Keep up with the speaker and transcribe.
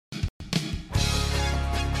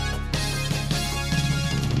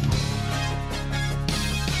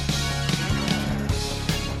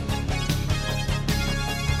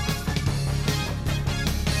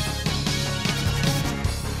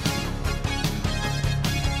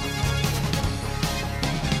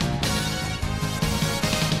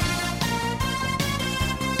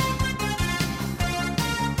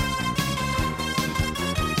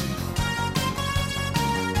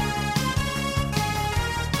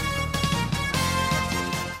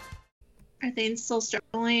Are things still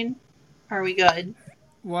struggling? Are we good?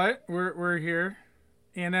 What? We're here,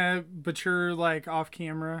 Anna. But you're like off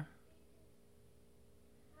camera.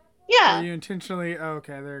 Are Yeah. you intentionally? Oh,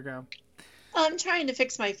 okay, there you go. I'm trying to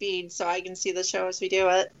fix my feed so I can see the show as we do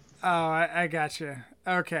it. Oh, I got you.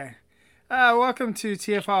 Okay. Welcome to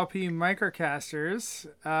TFLP Microcasters.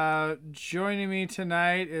 Joining me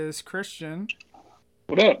tonight is Christian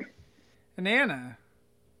What up? and Anna.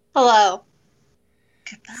 Hello.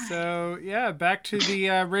 Goodbye. So yeah, back to the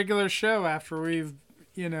regular show after we've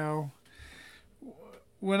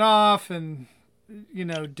went off and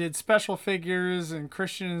did special figures, and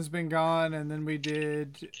Christian has been gone, and then we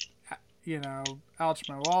did ouch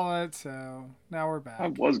my wallet. So now we're back. I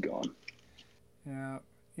was gone.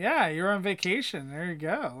 Yeah, you're on vacation. There you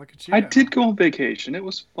go. Look at you. I did go on vacation. It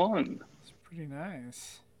was fun. It's pretty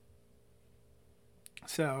nice.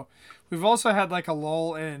 So we've also had like a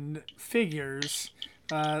lull in figures.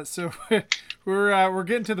 So we're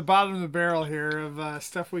getting to the bottom of the barrel here of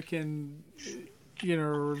stuff we can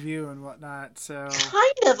review and whatnot. So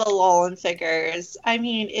kind of a lull in figures. I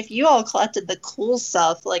mean, if you all collected the cool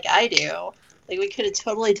stuff like I do, like we could have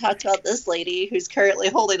totally talked about this lady who's currently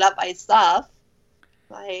holding up my stuff,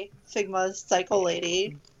 my Figma Cycle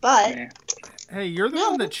lady. But hey, you're the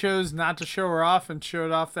one that chose not to show her off and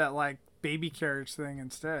showed off that like baby carriage thing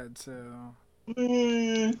instead. So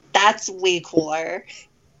that's way cooler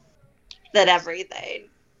than everything.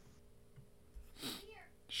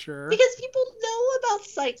 Sure. Because people know about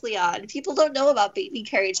Cycleon. People don't know about baby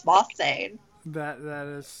carriage Mothzane. That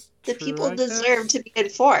is the true, people deserve to be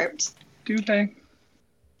informed. Do they?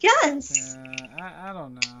 Yes. I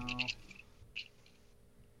don't know.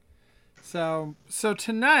 So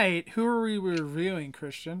tonight, who are we reviewing,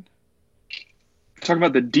 Christian? Talking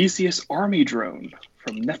about the Decius Army drone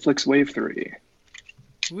from Netflix Wave 3.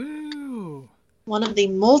 Woo! One of the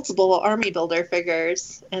multiple army builder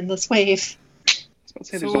figures in this wave.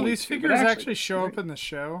 So will these figures actually show up in the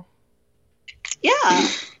show? Yeah.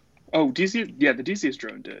 Oh, Decius, yeah, the Decius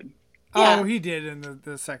drone did. Yeah. Oh, he did in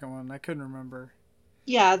the second one. I couldn't remember.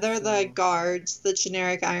 Yeah, they're the guards, the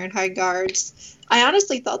generic Ironhide guards. I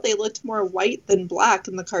honestly thought they looked more white than black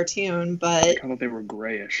in the cartoon, but I thought they were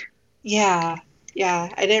grayish. Yeah,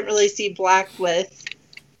 I didn't really see black with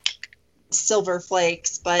silver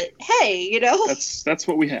flakes, but hey, That's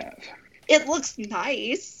what we have. It looks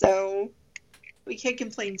nice, so we can't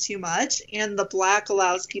complain too much. And the black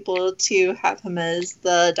allows people to have him as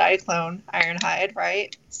the Diaclone Ironhide,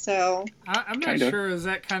 right? So I'm not sure. Is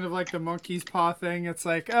that kind of like the monkey's paw thing? It's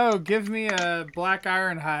like, oh, give me a black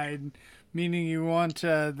Ironhide, meaning you want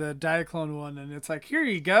the Diaclone one, and it's like, here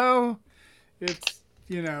you go. It's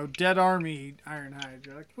dead army Ironhide.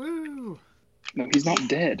 You're like, woo. No, he's not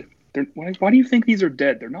dead. Why do you think these are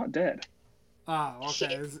dead? They're not dead. Oh,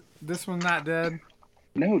 okay. Is this one not dead?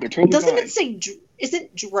 No, they're totally Doesn't fine. it say,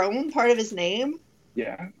 isn't drone part of his name?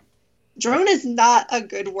 Yeah. Drone is not a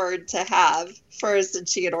good word to have for a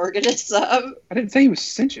sentient organism. I didn't say he was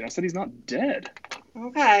sentient. I said he's not dead.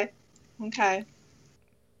 Okay.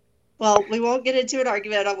 Well, we won't get into an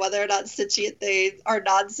argument on whether or not sentient things or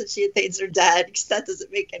non-sentient things are dead, because that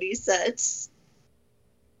doesn't make any sense.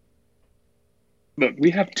 Look,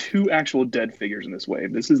 we have 2 actual dead figures in this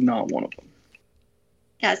wave. This is not one of them.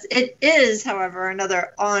 Yes, it is, however,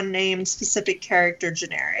 another unnamed specific character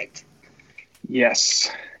generic.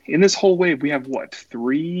 Yes. In this whole wave, we have,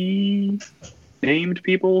 3 named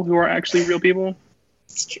people who are actually real people?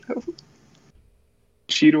 It's true.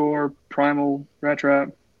 Cheetor, Primal, Rat Trap,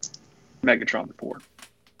 Megatron 4.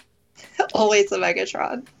 Always a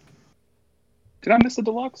Megatron. Did I miss the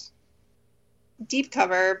deluxe? Deep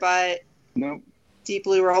cover, but No. deep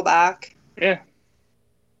blue rollback. Yeah.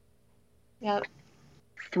 Yep.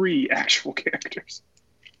 3 actual characters.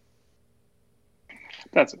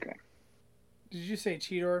 That's okay. Did you say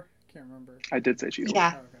Cheetor? Can't remember. I did say Cheetor.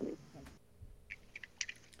 Yeah. Oh, okay.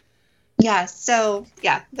 Yeah, so,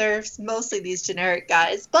 there's mostly these generic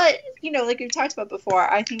guys. But, like we've talked about before,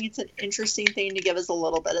 I think it's an interesting thing to give us a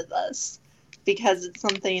little bit of this. Because it's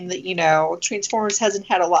something that, Transformers hasn't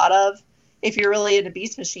had a lot of. If you're really into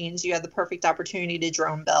Beast Machines, you have the perfect opportunity to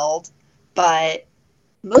drone build. But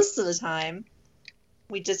most of the time,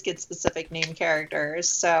 we just get specific name characters.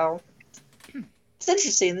 So it's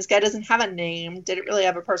interesting. This guy doesn't have a name, didn't really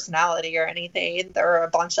have a personality or anything. There are a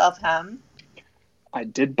bunch of him. I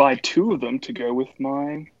did buy 2 of them to go with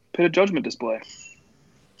my Pit of Judgment display.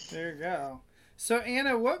 There you go. So,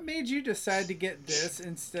 Anna, what made you decide to get this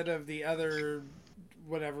instead of the other,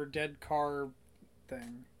 whatever, dead car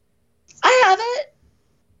thing? I have it.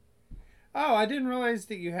 Oh, I didn't realize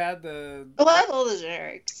that you had the... Oh, I have all the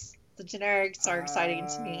generics. The generics are exciting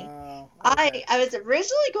to me. Okay. I was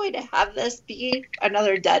originally going to have this be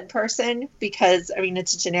another dead person because, I mean,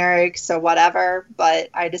 it's a generic, so whatever, but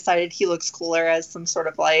I decided he looks cooler as some sort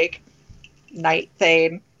of, like, night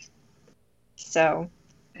thing. So,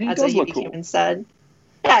 He that's does what he look became cool. instead.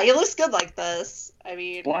 Yeah, he looks good like this. I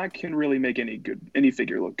mean, Black can really make any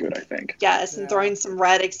figure look good, I think. yes, and Yeah. throwing some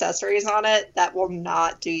red accessories on it, that will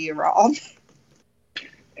not do you wrong.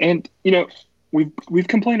 And you know, we've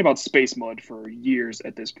complained about Space Mud for years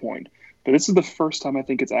at this point, but this is the first time I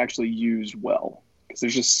think it's actually used well because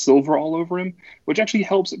there's just silver all over him, which actually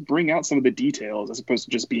helps bring out some of the details as opposed to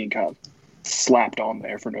just being kind of slapped on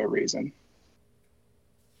there for no reason.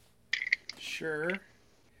 Sure.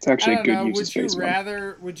 It's actually I a don't good know. use of Space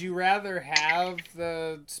Mud. Would you rather have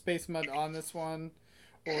the Space Mud on this one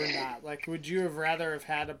or not? Like, would you have rather have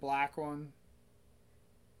had a black one?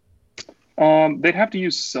 They'd have to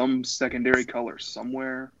use some secondary color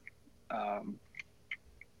somewhere.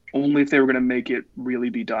 Only if they were going to make it really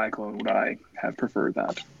be Diaclone would I have preferred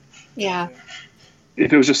that. Yeah. Gotcha.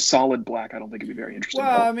 If it was just solid black, I don't think it'd be very interesting. Well,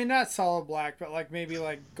 at all. I mean, not solid black, but like maybe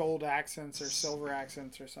like gold accents or silver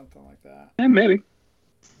accents or something like that. Yeah, maybe.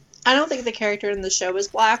 I don't think the character in the show is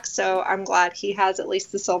black, so I'm glad he has at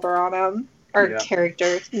least the silver on him. Or Yeah.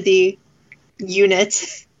 character, the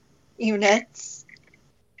units.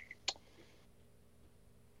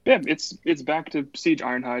 Yeah, it's back to Siege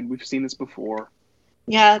Ironhide. We've seen this before.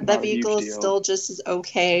 Yeah, Not the a huge vehicle is deal. still just as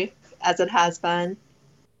okay as it has been.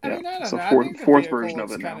 I mean, I don't so know. fourth- I think the fourth vehicle version of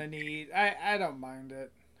looks it now. kind of neat. I don't mind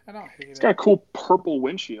it. I don't hate It's it. got a cool purple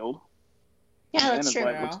windshield. Yeah, And that's his true.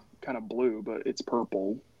 light looks kind of blue, but it's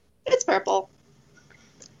purple. It's purple.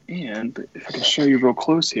 And if I can show you real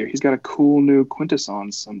close here, he's got a cool new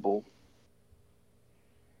Quintesson symbol.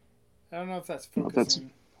 I don't know if that's Well, that's-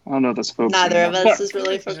 focusing. I don't know if that's focusing. Neither of enough, us but is really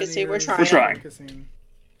None of focusing. We're yours trying. is trying. focusing.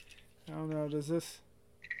 I don't know. Does this?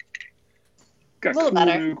 got a little cool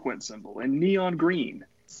better. new Quint symbol and neon green,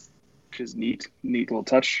 which is neat little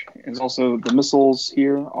touch. And also the missiles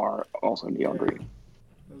here are also neon Yeah. green.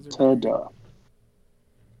 Those are Ta-da.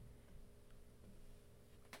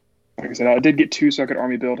 Like I said, I did get 2 so I could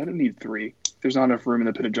army build. I didn't need 3. There's not enough room in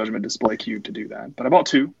the Pit of Judgment display cube to do that. But I bought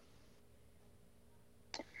 2.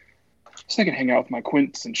 So I can hang out with my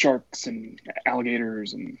quints and sharks and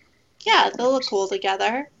alligators, and Yeah, they'll look cool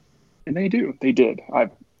together. they do. They did.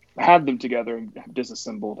 I've had them together and have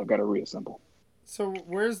disassembled. I've got to reassemble. So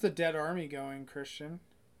where's the dead army going, Christian?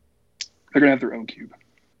 They're going to have their own cube.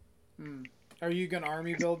 Hmm. Are you gonna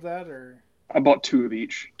army build that or? I bought 2 of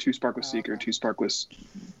each. 2 Sparkless Oh, Seeker, okay. 2 Sparkless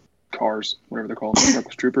Cars, whatever they're called.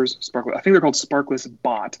 Sparkless Troopers. I think they're called Sparkless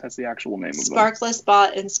Bot. That's the actual name of them. Sparkless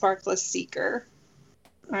Bot and Sparkless Seeker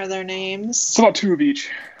are their names. It's about 2 of each.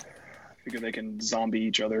 I figure they can zombie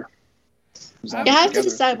each other. Zombie Yeah, I have to together.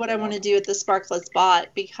 decide what I want to do with the Sparkless Bot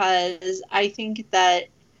because I think that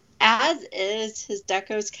as is, his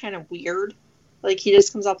deco's kind of weird. Like, he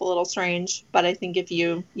just comes up a little strange, but I think if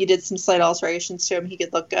you did some slight alterations to him, he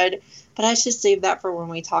could look good. But I should save that for when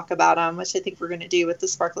we talk about him, which I think we're going to do with the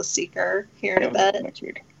Sparkless Seeker here in a bit. Next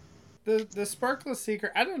week. The Sparkless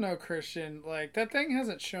Seeker, I don't know, Christian. Like, that thing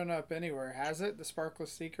hasn't shown up anywhere, has it? The Sparkless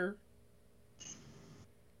Seeker?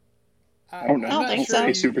 I don't know. I don't think so.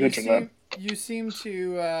 Pay super attention to You seem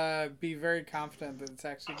to be very confident that it's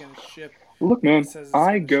actually going to ship. Look, man, It says it's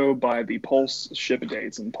I gonna go ship. by the Pulse ship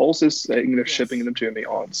dates, and Pulse is saying they're Yes. shipping them to me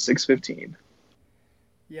on 6/15.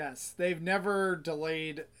 Yes, they've never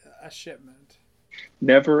delayed a shipment.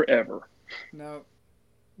 Never, ever. No,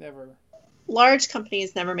 never. Large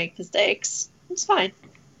companies never make mistakes. It's fine.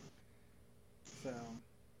 So,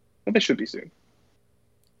 But they should be soon.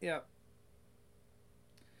 yeah.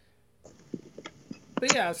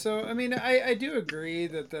 But yeah, so I mean, I do agree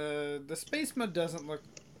that the space mud doesn't look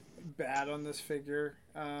bad on this figure.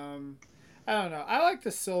 I don't know. I like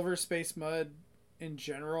the silver space mud in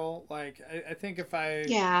general. Like, I think if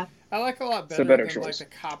I like a lot It's a better better than choice. like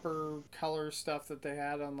the copper color stuff that they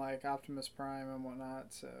had on like Optimus Prime and whatnot.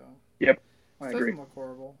 So Yep, it I doesn't agree. look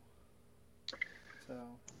horrible. So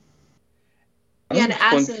Yeah, and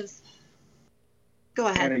Fun- as of... Go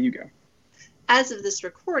ahead. Anna, you go. As of this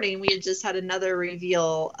recording, we had just had another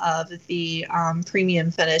reveal of the premium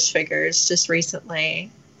finish figures just recently.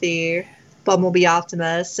 The Bumblebee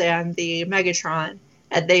Optimus and the Megatron.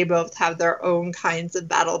 And they both have their own kinds of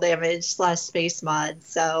battle damage / space mud.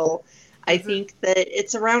 So I think that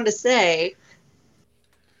it's around to say.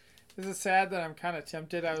 is it sad that I'm kind of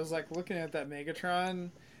tempted? I was like looking at that Megatron.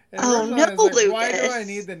 And Oh, originally I no, was like, why do Lucas. I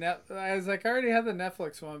need the net? I was like, I already have the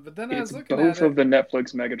Netflix one, but then I It's was looking both at of it. the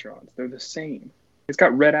Netflix Megatrons. They're the same. It's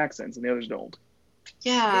got red accents, and the others don't.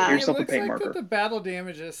 Yeah. Here's It yourself a looks paint like marker. that the battle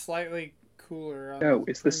damage is slightly cooler. On No,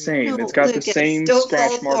 it's the premium. same. No, It's got the Lucas, same don't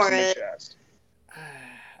scratch fall marks for in the it. chest.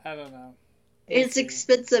 I don't know. We'll It's see.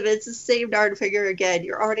 expensive. It's the same darn figure again.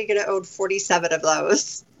 You're already going to own 47 of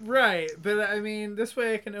those. Right, but I mean, this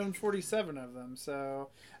way I can own 47 of them. So,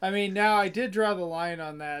 I mean, now I did draw the line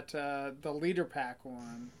on that, the leader pack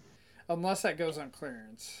one, unless that goes on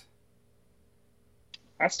clearance.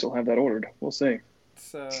 I still have that ordered. We'll see.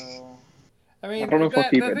 So, I mean, I don't know if I'll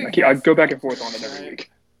keep that it. thing I has go to back on and forth on it clearance, every right?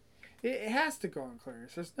 week. It has to go on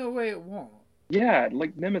clearance. There's no way it won't. Yeah,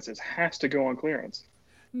 like Nemesis has to go on clearance.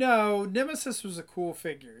 No, Nemesis was a cool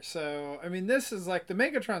figure. So, I mean, this is like the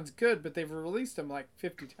Megatron's good, but they've released him like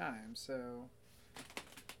 50 times. So,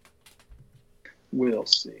 We'll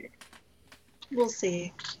see. We'll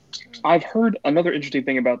see. I've heard another interesting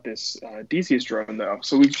thing about this Decius drone, though.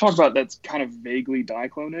 So we've talked about that's kind of vaguely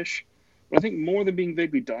Diaclone-ish. But I think more than being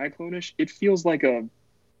vaguely Diaclone-ish, it feels like a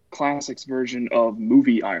classics version of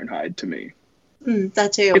movie Ironhide to me.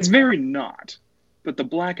 That too. It's very not. But the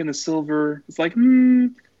black and the silver, it's like,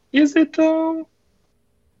 is it though?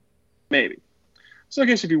 Maybe. So I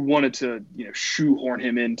guess if you wanted to, shoehorn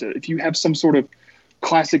him into, if you have some sort of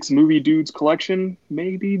classics movie dudes collection,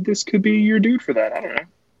 maybe this could be your dude for that. I don't know.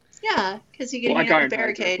 Yeah, because you can Black hang out Iron with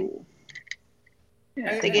Barricade. Cool.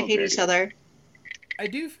 Yeah, They can hate each other. I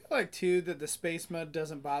do feel like too that the space mud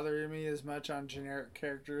doesn't bother me as much on generic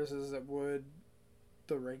characters as it would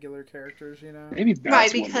the regular characters, Maybe that's Right,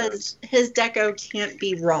 what it because is. his deco can't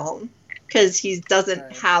be wrong. Because he doesn't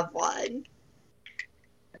Right. have one.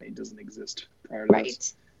 And he doesn't exist prior to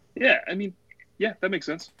this. Right. Yeah, I mean, yeah, that makes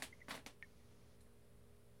sense.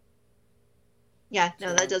 Yeah,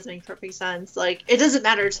 no, that does make perfect sense. Like, it doesn't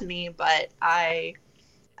matter to me, but I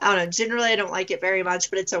don't know. Generally, I don't like it very much,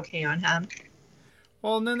 but it's okay on him.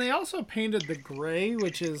 Well, and then they also painted the gray,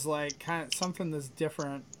 which is like kind of something that's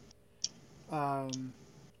different.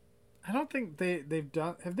 I don't think they've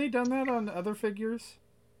done. Have they done that on other figures?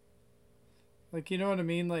 Like, you know what I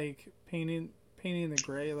mean? Like painting the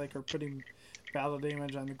gray, like, or putting battle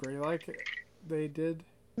damage on the gray, like they did.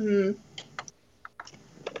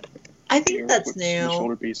 I think that's With the new.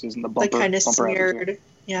 shoulder pieces and the The bumper. kind of bumper habits, smeared.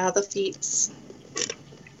 Yeah, the feet.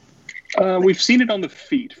 We've seen it on the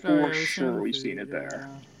feet Oh, yeah, for we've seen sure. the We've feet, seen it there.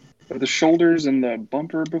 yeah. But the shoulders and the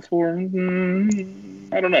bumper before, I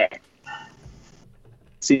don't know.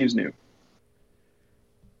 Seems new.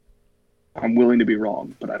 I'm willing to be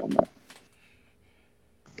wrong, but I don't know.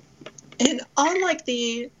 And unlike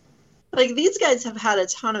these guys have had a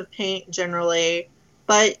ton of paint generally,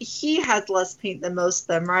 but he has less paint than most of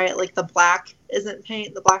them, right? Like the black isn't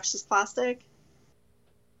paint, the black's just plastic.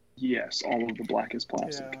 Yes, all of the black is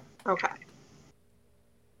plastic. Yeah. Okay.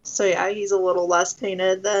 So yeah, he's a little less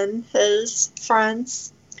painted than his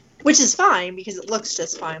friends, which is fine because it looks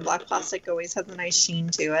just fine. Black plastic always has a nice sheen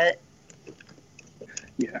to it.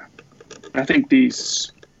 Yeah. I think the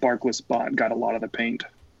Sparkless Bot got a lot of the paint.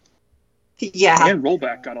 Yeah. And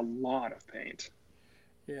Rollback got a lot of paint.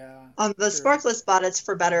 Yeah. On the Sure. Sparkless Spot, it's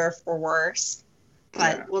for better or for worse.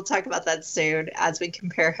 But Yeah. we'll talk about that soon as we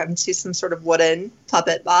compare him to some sort of wooden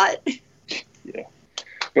puppet bot. Yeah.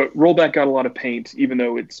 But Rollback got a lot of paint, even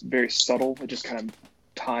though it's very subtle. It just kind of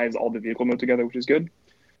ties all the vehicle mode together, which is good.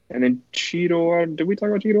 And then Cheetor, did we talk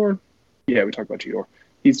about Cheetor? Yeah, we talked about Cheetor.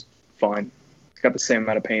 He's fine. He's got the same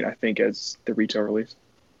amount of paint, I think, as the retail release.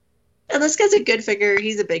 And this guy's a good figure.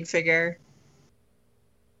 He's a big figure.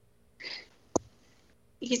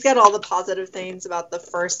 He's got all the positive things about the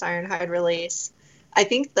first Ironhide release. I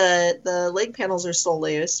think the leg panels are still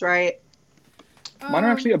loose, right? Mine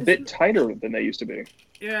are actually a bit isn't- tighter than they used to be.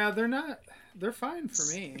 Yeah, they're not. They're fine for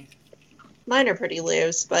me. Mine are pretty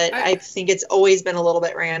loose, but I- I think it's always been a little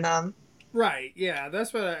bit random. Right, yeah,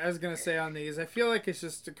 that's what I was gonna say on these. I feel like it's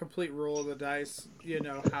just a complete roll of the dice,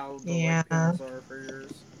 how the Yeah. leg panels are for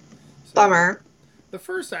yours. So, Bummer. The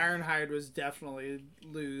first Ironhide was definitely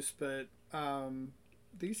loose, but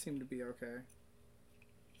these seem to be okay.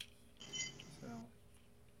 So,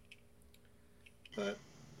 but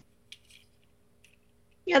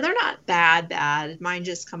Yeah, they're not bad. Mine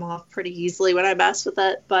just come off pretty easily when I mess with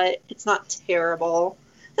it, but it's not terrible.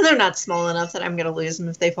 And they're not small enough that I'm going to lose them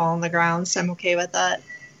if they fall on the ground, so I'm okay with that.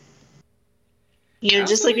 I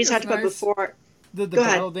Just also like we think talked it's about nice before. the Go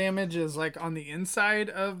ahead. battle damage is like on the inside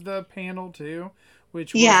of the panel too,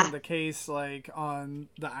 which Yeah. wasn't the case like on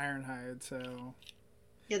the Ironhide. So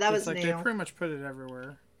Yeah, that was it's like new. they pretty much put it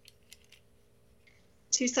everywhere.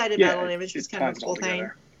 Two-sided Yeah, battle damage is kind of a ties it all cool thing.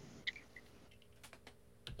 together.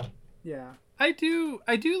 Yeah, I do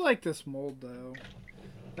like this mold though.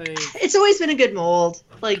 Like, It's always been a good mold.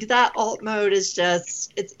 Like that alt mode is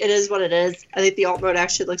just it is what it is. I think the alt mode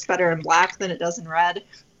actually looks better in black than it does in red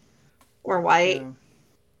or white. yeah.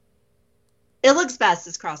 It looks best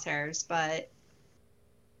as Crosshairs, but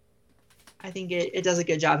I think it does a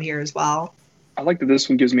good job here as well. I like that this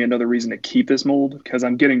one gives me another reason to keep this mold because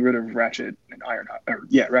I'm getting rid of Ratchet and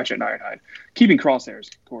Ironhide. Ratchet and Ironhide. Keeping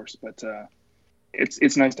Crosshairs, of course, but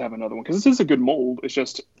it's nice to have another one because this is a good mold. It's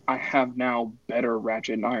just I have now better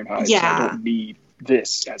Ratchet and Ironhide, so I don't need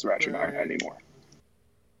this as Ratchet and Ironhide anymore.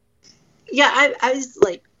 Yeah, I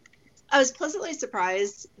was pleasantly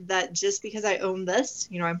surprised that just because I own this,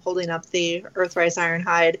 I'm holding up the Earthrise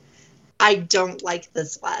Ironhide, I don't like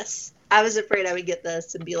this less. I was afraid I would get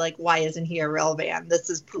this and be like, why isn't he a real van? This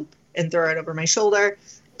is poop, and throw it over my shoulder.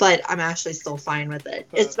 But I'm actually still fine with it,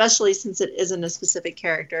 especially since it isn't a specific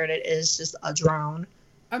character and it is just a drone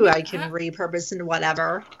who I can repurpose into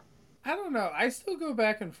whatever. I don't know. I still go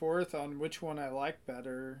back and forth on which one I like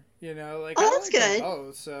better. Like oh, I that's like good. them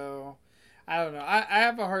both, so I don't know. I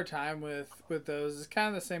have a hard time with those. It's kind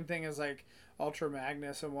of the same thing as like Ultra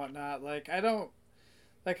Magnus and whatnot. Like I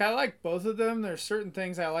like both of them. There's certain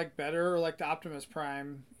things I like better, or like the Optimus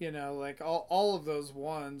Prime. Like all of those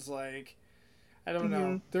ones. Like I don't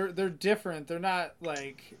know. They're different. They're not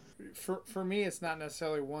like for me. It's not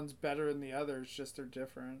necessarily one's better than the other. It's just they're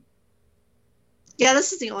different. Yeah,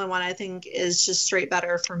 this is the only one I think is just straight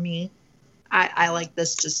better for me. I like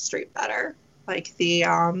this just straight better. Like the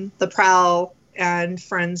Prowl and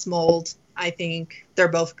Friends mold, I think they're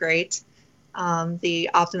both great. The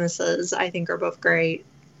Optimuses, I think, are both great.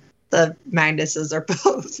 The Magnuses are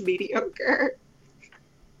both mediocre.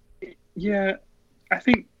 Yeah, I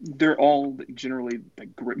think they're all generally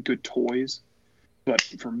like good toys. But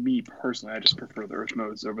for me personally, I just prefer the Earth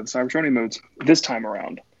modes over the Cybertronian modes this time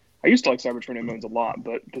around. I used to like Cybertronian modes a lot,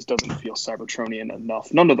 but this doesn't feel Cybertronian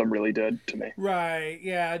enough. None of them really did to me. Right,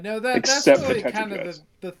 yeah. No, that's really kind of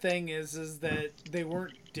the thing is that they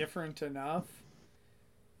weren't different enough.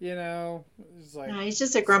 It's like, he's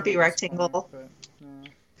just a grumpy rectangle.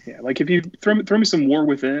 Yeah, like if you throw me some War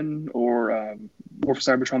Within or War for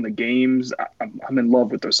Cybertron, the games, I'm in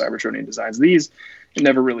love with those Cybertronian designs. These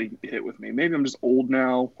never really hit with me. Maybe I'm just old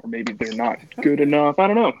now, or maybe they're not good enough. I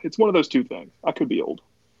don't know. It's one of those two things. I could be old.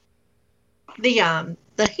 The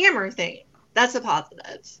hammer thing, that's a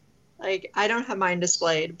positive. Like, I don't have mine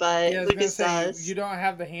displayed, but yeah, Lucas does. You don't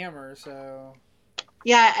have the hammer, so...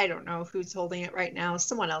 Yeah, I don't know who's holding it right now.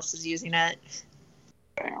 Someone else is using it.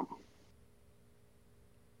 Damn.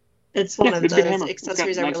 It's one of those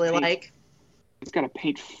accessories I really like. It's got a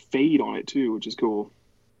paint fade on it, too, which is cool.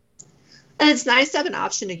 And it's nice to have an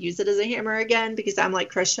option to use it as a hammer again, because I'm like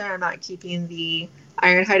Christian, I'm not keeping the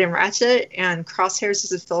Ironhide and Ratchet, and Crosshairs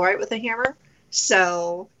doesn't feel right with a hammer,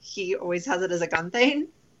 so he always has it as a gun thing.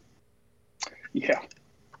 Yeah.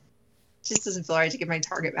 Just doesn't feel right to give my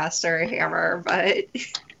Target Master a hammer, but...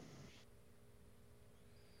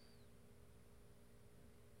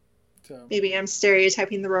 Maybe I'm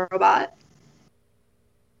stereotyping the robot.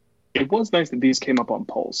 It was nice that these came up on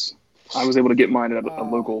Pulse. I was able to get mine at a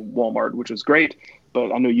local Walmart, which was great.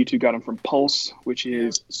 But I know you two got them from Pulse, which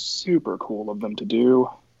is super cool of them to do.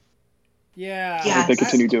 Yeah. I hope they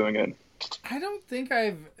continue doing it. I don't think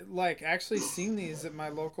I've actually seen these at my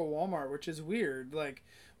local Walmart, which is weird. Like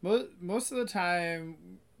most of the time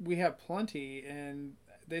we have plenty, and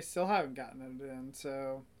they still haven't gotten it in.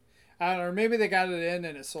 So I don't know. Or maybe they got it in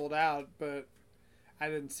and it sold out, but I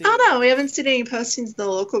didn't see. I don't know. We haven't seen any postings in the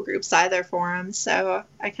local groups either for them, so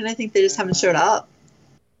I kind of think they just haven't showed up.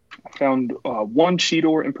 I found one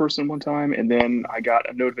Cheetor in person one time, and then I got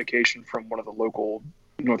a notification from one of the local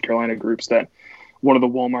North Carolina groups that one of the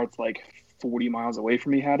Walmarts 40 miles away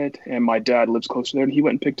from me had it, and my dad lives closer there, and he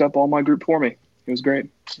went and picked up all my group for me. It was great.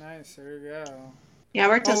 Nice. There you go. Yeah, it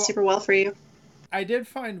worked out super well for you. I did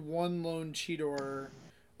find one lone Cheetor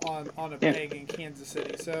on a peg in Kansas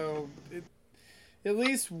City, so at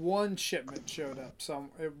least one shipment showed up.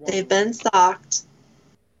 They've been stocked.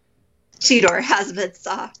 Cheetor has been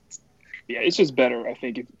stocked. Yeah, it's just better, I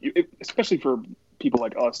think, especially for people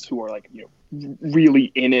like us who are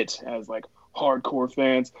really in it as hardcore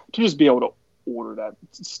fans, to just be able to order that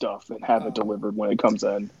stuff and have it delivered when it comes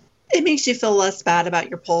in. It makes you feel less bad about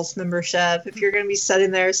your Pulse membership. If you're going to be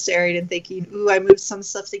sitting there staring and thinking, ooh, I moved some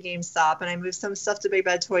stuff to GameStop and I moved some stuff to Big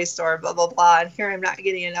Bad Toy Store, blah, blah, blah, and here I'm not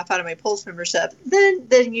getting enough out of my Pulse membership, then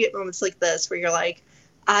you get moments like this where you're like,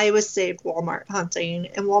 I was saved Walmart hunting,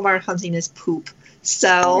 and Walmart hunting is poop. So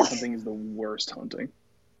Walmart hunting is the worst hunting.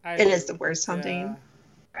 It is the worst hunting.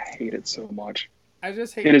 Yeah. I hate it so much. I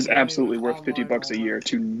just hate it. Is absolutely worth $50 a year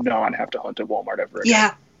to not have to hunt at Walmart ever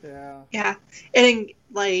again. Yeah. And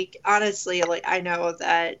like, honestly, like, I know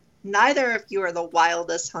that neither of you are the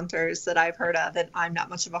wildest hunters that I've heard of, and I'm not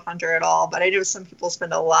much of a hunter at all, but I know some people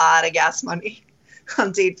spend a lot of gas money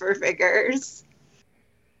hunting for figures.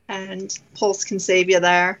 And Pulse can save you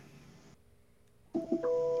there.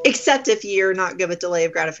 Except if you're not good with delay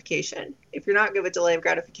of gratification. If you're not good with delay of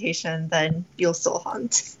gratification, then you'll still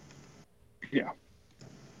hunt. Yeah.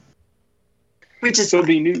 Which is So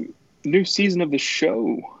fine. the new season of the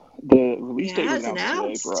show, the release date Yeah, was it's announced today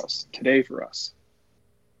announced. for us. Today for us.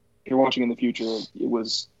 If you're watching in the future, it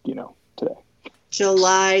was, today.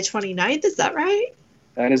 July 29th, is that right?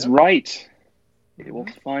 That is Yep. right. It will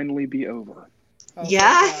finally be over. Oh,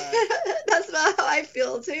 Yeah, thank God. that's about how I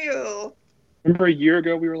feel too. Remember a year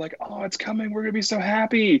ago, we were like, oh, it's coming. We're going to be so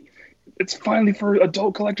happy. It's finally for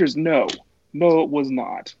adult collectors. No, it was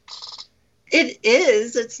not. It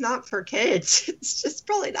is. It's not for kids. It's just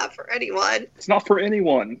probably not for anyone. It's not for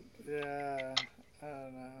anyone. Yeah, I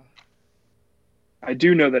don't know. I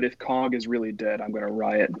do know that if Cog is really dead, I'm going to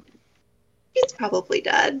riot. He's probably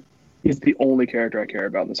dead. He's the only character I care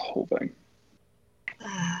about in this whole thing.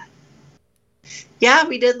 Yeah,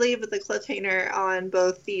 we did leave with a cliffhanger on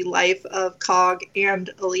both the life of Cog and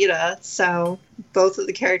Alita, so both of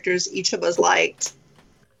the characters each of us liked.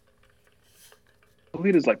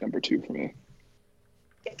 Alita's like number 2 for me.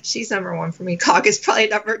 She's number 1 for me. Cog is probably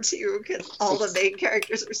number 2 because all the main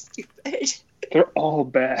characters are stupid. They're all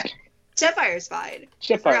bad. Jetfire's fine.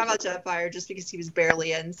 I forgot Jetfire's about Jetfire just because he was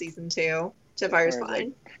barely in season 2. Jetfire's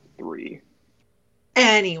fine. 3.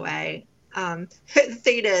 Anyway, the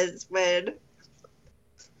thing is when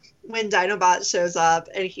Dinobot shows up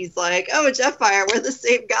and he's like, "Oh, Jetfire, we're the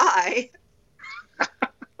same guy."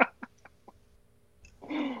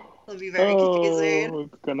 It'll be very confusing.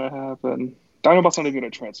 What's gonna happen? Dinobot's not even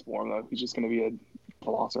gonna transform though. He's just gonna be a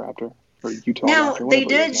Velociraptor or Utah. Now Raptor, they whatever it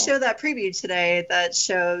did is show that preview today that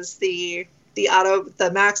shows the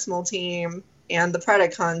Maximal team and the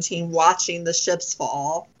Predacon team watching the ships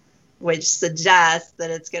fall, which suggests that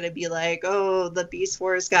it's going to be like, oh, the Beast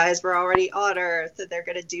Wars guys were already on Earth and they're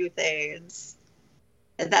going to do things.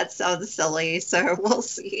 And that sounds silly, so we'll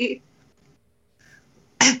see.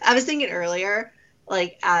 I was thinking earlier,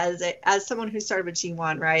 like, as someone who started with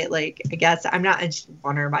G1, right? Like, I guess I'm not a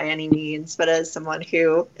G1er by any means, but as someone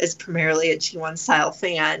who is primarily a G1 style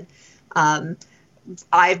fan,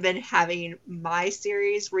 I've been having my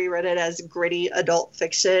series rewritten as gritty adult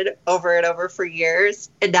fiction over and over for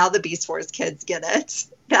years, and now the Beast Wars kids get it.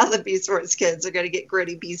 Now the Beast Wars kids are going to get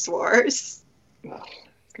gritty Beast Wars. Ugh,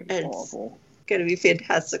 it's gonna be It's awful. going to be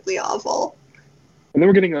fantastically awful. And then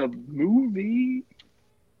we're getting a movie.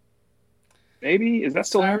 Maybe is that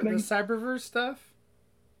still happening? The Cyberverse stuff?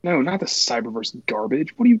 No, not the Cyberverse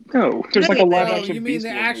garbage. What do you know? There's like a live Oh, action you mean Beast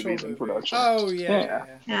the Wars actual movies in movie? production. Oh, yeah. Yeah.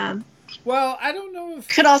 Yeah. Well, I don't know if...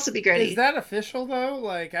 Could also be gritty. Is that official, though?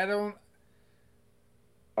 Like, I don't...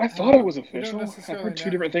 I thought it was We don't official. I've necessarily heard two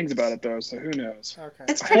know. different things about it though, so who knows? Okay.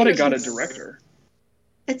 It's I pretty thought it got a cons- director.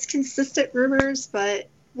 It's consistent rumors, but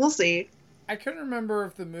we'll see. I couldn't remember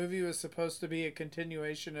if the movie was supposed to be a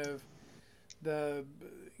continuation of the,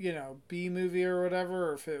 B movie or whatever,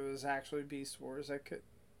 or if it was actually Beast Wars. I could...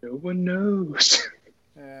 No one knows.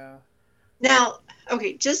 Yeah. Now,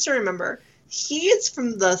 okay, just to remember, he is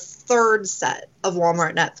from the third set of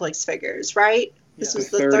Walmart Netflix figures, right? This Yeah. was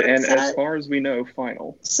the Third, third and set. as far as we know,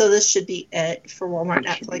 final. So this should be it for Walmart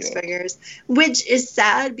This should be Netflix it. figures, which is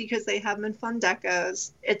sad because they have been fun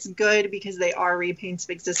decos. It's good because they are repaints of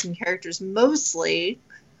existing characters mostly,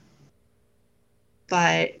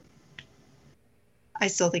 but I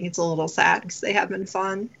still think it's a little sad because they have been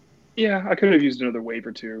fun. Yeah, I could have used another wave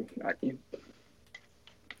or two.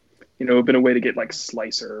 Been a way to get like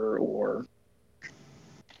Slicer or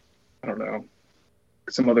I don't know,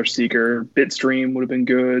 some other Seeker. Bitstream would have been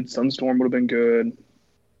good. Sunstorm would have been good.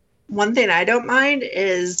 One thing I don't mind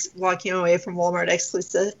is walking away from Walmart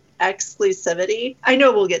exclusivity. I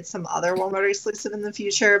know we'll get some other Walmart exclusive in the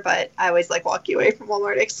future, but I always like walking away from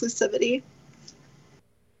Walmart exclusivity.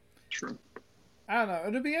 True. I don't know.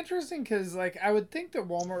 It'd be interesting because, I would think that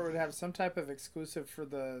Walmart would have some type of exclusive for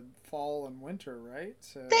the fall and winter, right?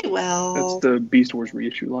 So. They will. That's the Beast Wars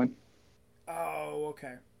reissue line. Oh,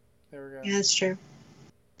 okay. There we go. Yeah, that's true.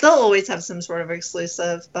 They'll always have some sort of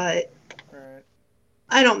exclusive, but Right.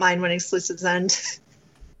 I don't mind when exclusives end.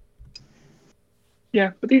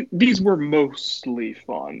 Yeah, but these were mostly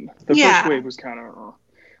fun. The Yeah. first wave was kind of,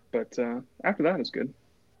 but after that, it's good.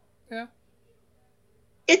 Yeah.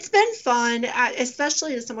 It's been fun,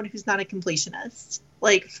 especially as someone who's not a completionist.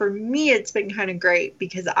 Like, for me, it's been kind of great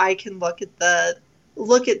because I can look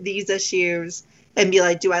at these issues and be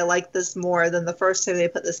like, do I like this more than the first time they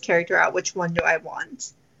put this character out? Which one do I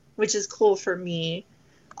want? Which is cool for me.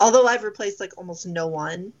 Although I've replaced like almost no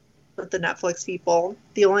one with the Netflix people.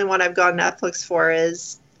 The only one I've gone Netflix for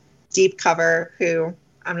is Deep Cover, who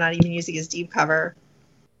I'm not even using as Deep Cover.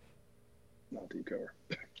 Not Deep Cover.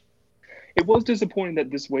 It was disappointing that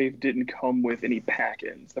this wave didn't come with any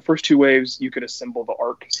pack-ins. The first two waves, you could assemble the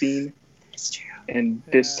arc scene. That's true. And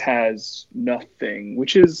this has nothing,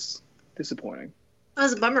 which is disappointing. That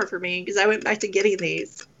was a bummer for me because I went back to getting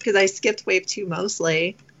these because I skipped wave 2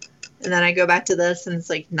 mostly. And then I go back to this and it's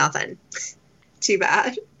like nothing. Too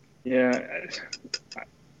bad. Yeah.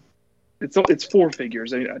 It's 4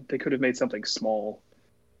 figures. I mean, they could have made something small.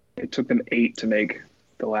 It took them 8 to make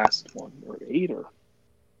the last one. Or 8 or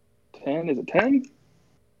 10? Is it 10?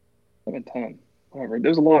 I meant 10. Whatever.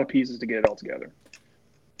 There's a lot of pieces to get it all together.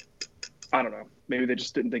 I don't know. Maybe they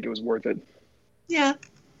just didn't think it was worth it. Yeah.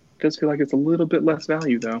 It does feel like it's a little bit less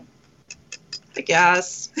value, though. I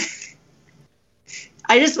guess.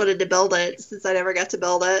 I just wanted to build it since I never got to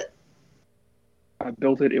build it. I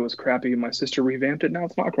built it. It was crappy. My sister revamped it. Now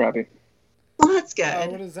it's not crappy. Well, that's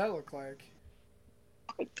good. What does that look like?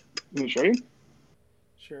 Let me show you.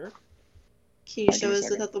 Sure. Can you show us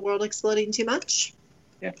without the world exploding too much?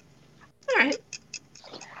 Yeah. All right.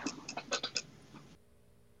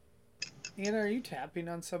 Anna, are you tapping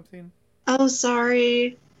on something? Oh,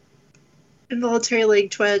 sorry. Involuntary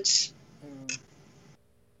leg twitch.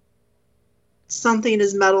 Something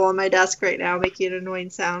is metal on my desk right now, making an annoying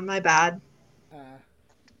sound. My bad.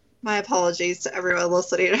 My apologies to everyone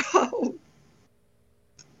listening at home.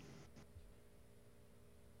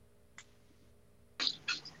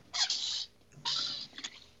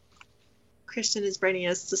 Christian is bringing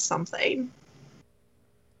us to something.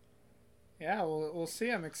 Yeah, we'll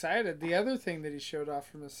see. I'm excited. The other thing that he showed off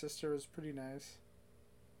from his sister was pretty nice.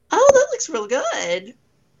 Oh, that looks real good.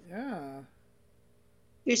 Yeah.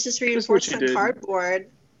 It's just reinforced on cardboard.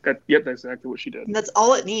 Yep, that's exactly what she did. And that's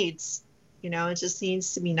all it needs. You know, it just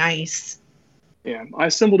needs to be nice. Yeah, I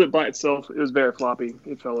assembled it by itself. It was very floppy.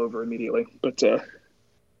 It fell over immediately. But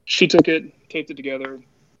she took it, taped it together,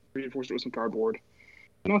 reinforced it with some cardboard.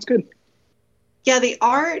 No, it's good. Yeah, the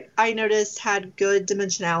art I noticed had good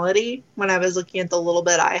dimensionality when I was looking at the little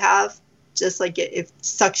bit I have. Just like it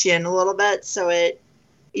sucks you in a little bit, so it,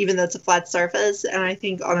 even though it's a flat surface, and I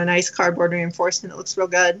think on a nice cardboard reinforcement, it looks real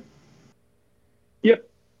good. Yep.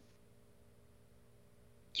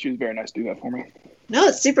 She was very nice to do that for me. No,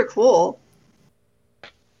 it's super cool.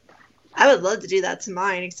 I would love to do that to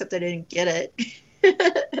mine, except I didn't get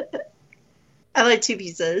it. I like 2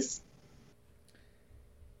 pieces.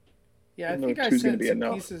 Yeah, I think I sent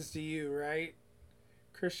some pieces to you, right?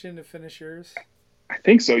 Christian, to finish yours? I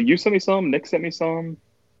think so. You sent me some. Nick sent me some.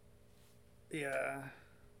 Yeah.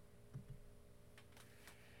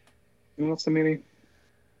 You want some, any? I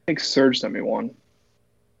think Serge sent me one.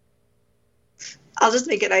 I'll just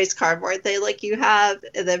make a nice cardboard thing like you have,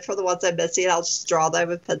 and then for the ones I'm missing, I'll just draw them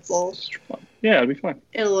with pencil. Yeah, it'll be fun.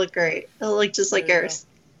 It'll look great. It'll look just like yours.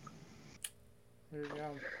 There you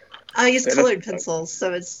go. I use colored pencils,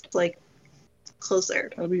 so it's like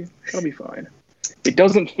closer. That'll be fine. It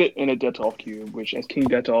doesn't fit in a Detolf cube, which as King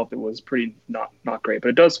Detolf, it was pretty not great, but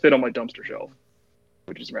it does fit on my dumpster shelf,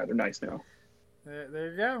 which is rather nice now.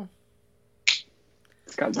 There you go.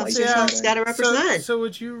 It's got lights. It's got to represent. So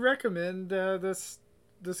would you recommend this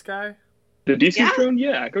guy? The DC drone?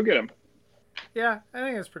 Yeah, go get him. Yeah, I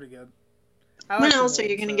think it's pretty good. When else are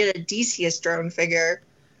you going to get a DCS drone figure?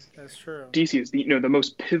 That's true. DC is the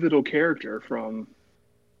most pivotal character from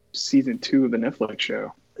season 2 of the Netflix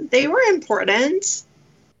show. They were important.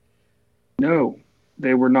 No,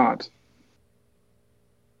 they were not.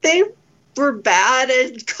 They were bad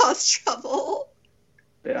and caused trouble.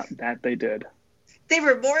 Yeah, that they did. They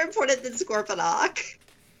were more important than Scorponok.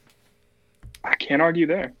 I can't argue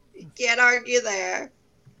there. You can't argue there.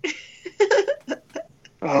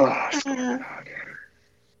 Scorponok.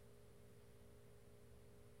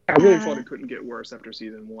 I really thought it couldn't get worse after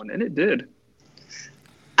season 1, and it did.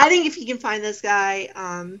 I think if you can find this guy,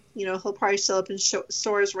 he'll probably show up in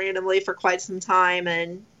stores randomly for quite some time,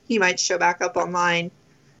 and he might show back up online,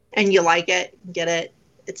 and you like it, get it.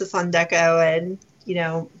 It's a fun deco, and,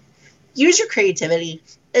 use your creativity.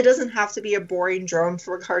 It doesn't have to be a boring drone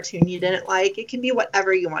for a cartoon you didn't like. It can be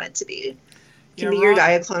whatever you want it to be. It can be your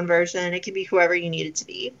Diaclone version. It can be whoever you need it to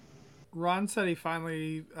be. Ron said he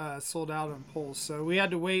finally sold out on Pulse, so we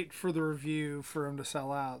had to wait for the review for him to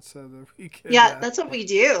sell out so that we could... Yeah, that's what we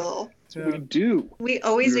do. That's what we do. We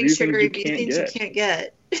always make sure to review things you can't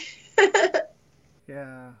get.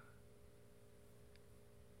 Yeah.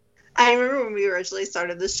 I remember when we originally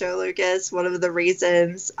started the show, Lucas, one of the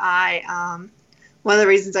reasons I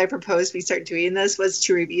proposed we start doing this was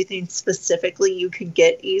to review things specifically you could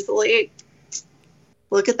get easily.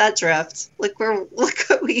 Look at that drift. Look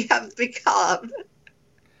what we have become.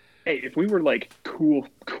 Hey, if we were like cool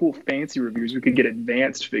fancy reviews, we could get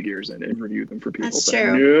advanced figures and review them for people. That's but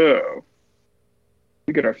true. No.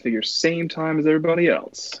 We get our figures same time as everybody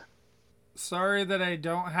else. Sorry that I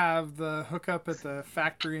don't have the hookup at the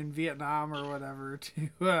factory in Vietnam or whatever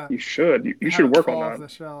to. You should. You have should it work fall on off that.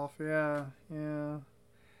 the shelf. Yeah.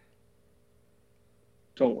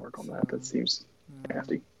 Don't work on that. That seems Yeah.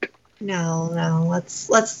 nasty. No.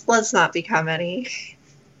 Let's not become any.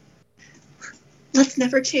 Let's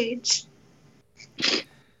never change.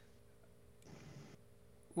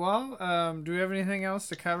 Well, do we have anything else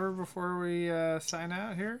to cover before we sign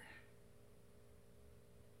out here?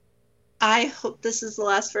 I hope this is the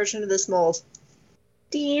last version of this mold.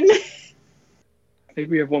 Dean. I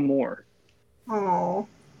think we have one more. Oh.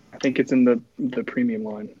 I think it's in the premium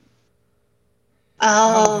line.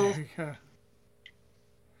 Oh. there you go.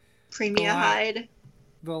 Premia hide.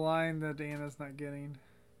 The line that Anna's not getting.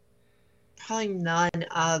 Probably none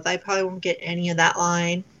of. I probably won't get any of that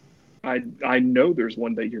line. I know there's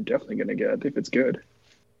one that you're definitely going to get if it's good.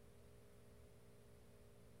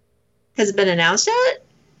 Has it been announced yet?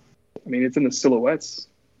 I mean, it's in the silhouettes.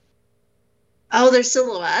 Oh, there's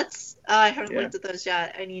silhouettes. Oh, I haven't Yeah. looked at those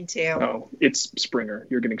yet. I need to. Oh, it's Springer.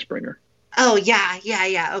 You're getting Springer. Oh, yeah.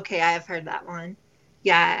 Okay, I have heard that one.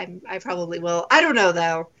 Yeah, I probably will. I don't know,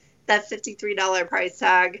 though. That $53 price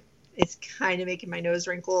tag is kind of making my nose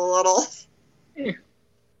wrinkle a little. Eh.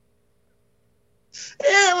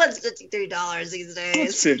 What's $53 these days?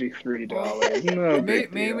 It's $53. No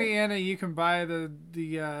big Maybe deal. Anna, you can buy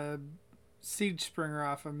the Siege Springer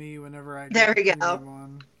off of me whenever I get There we the go. premium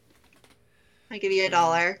one. I give you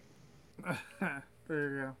 $1. There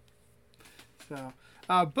you go.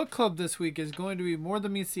 So, book club this week is going to be More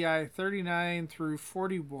Than Meets the Eye 39 through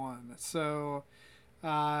 41. So,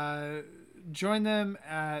 join them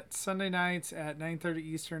at Sunday nights at 9:30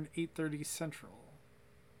 Eastern, 8:30 Central.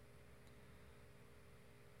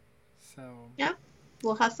 So, Yeah,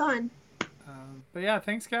 we'll have fun. but yeah,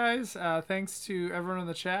 thanks guys. Thanks to everyone in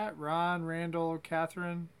the chat: Ron, Randall,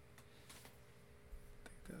 Catherine.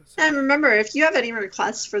 And remember, if you have any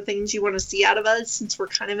requests for things you want to see out of us, since we're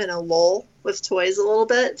kind of in a lull with toys a little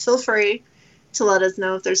bit, feel free to let us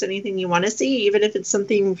know if there's anything you want to see, even if it's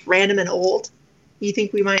something random and old you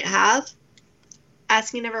think we might have.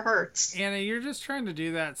 Asking never hurts. Anna, you're just trying to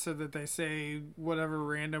do that so that they say whatever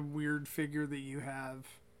random weird figure that you have.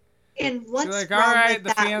 And what's like, wrong all right, with the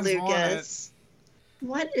that, fans want it. Lucas?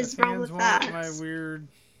 What The is wrong fans with want that? my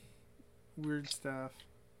weird stuff.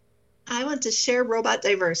 I want to share robot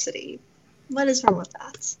diversity. What is wrong with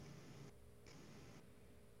that?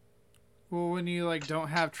 Well, when you like don't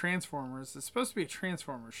have Transformers, it's supposed to be a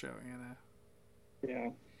Transformer show, Anna. Yeah.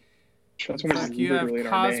 It's Transformers like is you have literally in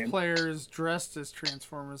our name. cosplayers dressed as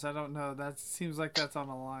Transformers. I don't know. That seems like that's on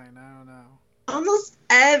a line. I don't know. Almost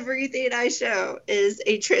everything I show is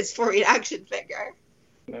a transforming action figure.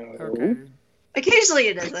 No, Okay. Occasionally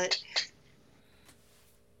it isn't.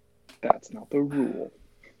 that's not the rule.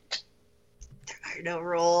 There are no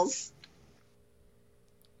rules.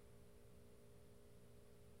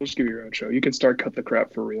 Just give you your own show. You can start Cut the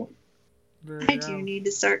Crap for real. There you I go. do need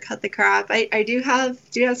to start cut the crap. I do have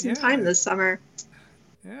some time Yeah. this summer.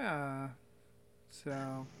 Yeah.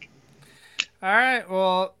 So. All right.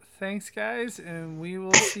 Well, thanks, guys, and we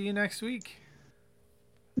will see you next week.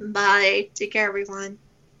 Bye. Take care, everyone.